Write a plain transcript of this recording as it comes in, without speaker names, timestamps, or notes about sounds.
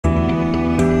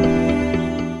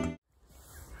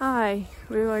Hi,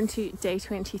 we're on to day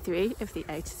 23 of the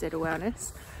A to Z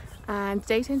Awareness, and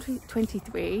day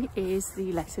 23 is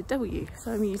the letter W,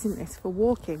 so I'm using this for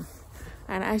walking.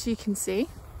 And as you can see,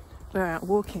 we're out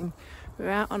walking. We're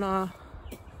out on our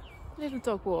little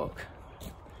dog walk.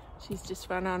 She's just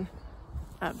run on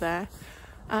up there,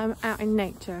 out in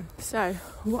nature. So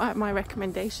what my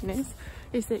recommendation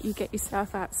is that you get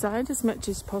yourself outside as much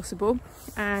as possible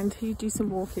and you do some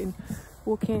walking.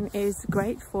 Walking is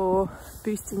great for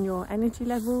boosting your energy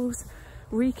levels,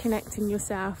 reconnecting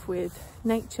yourself with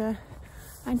nature,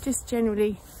 and just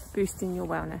generally boosting your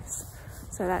wellness.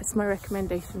 So that's my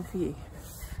recommendation for you.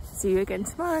 See you again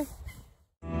tomorrow.